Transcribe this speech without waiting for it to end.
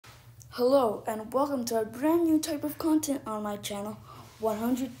Hello and welcome to a brand new type of content on my channel,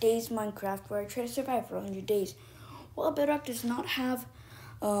 100 Days Minecraft, where I try to survive for 100 days. While Bedrock does not have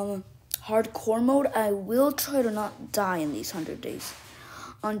hardcore mode, I will try to not die in these 100 days.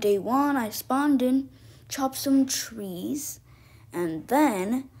 On day 1, I spawned in, chopped some trees, and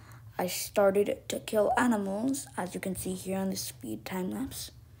then I started to kill animals, as you can see here on the speed time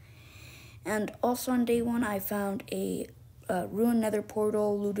lapse. And also on day 1, I found a ruined nether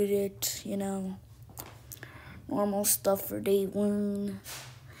portal, looted it, normal stuff for day 1.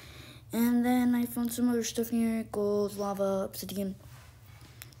 And then I found some other stuff here, gold, lava, obsidian.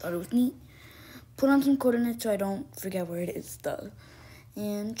 Thought it was neat. Put on some coordinates so I don't forget where it is though.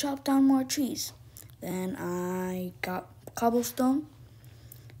 And chopped down more trees. Then I got cobblestone.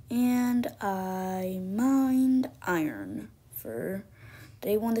 And I mined iron for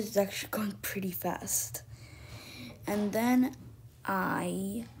day 1. This is actually going pretty fast. And then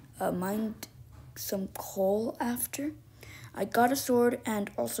I mined some coal after. I got a sword and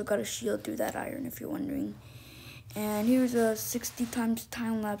also got a shield through that iron, if you're wondering. And here's a 60 times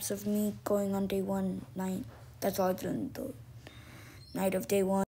time lapse of me going on day 1 night. That's all I did on the night of day 1.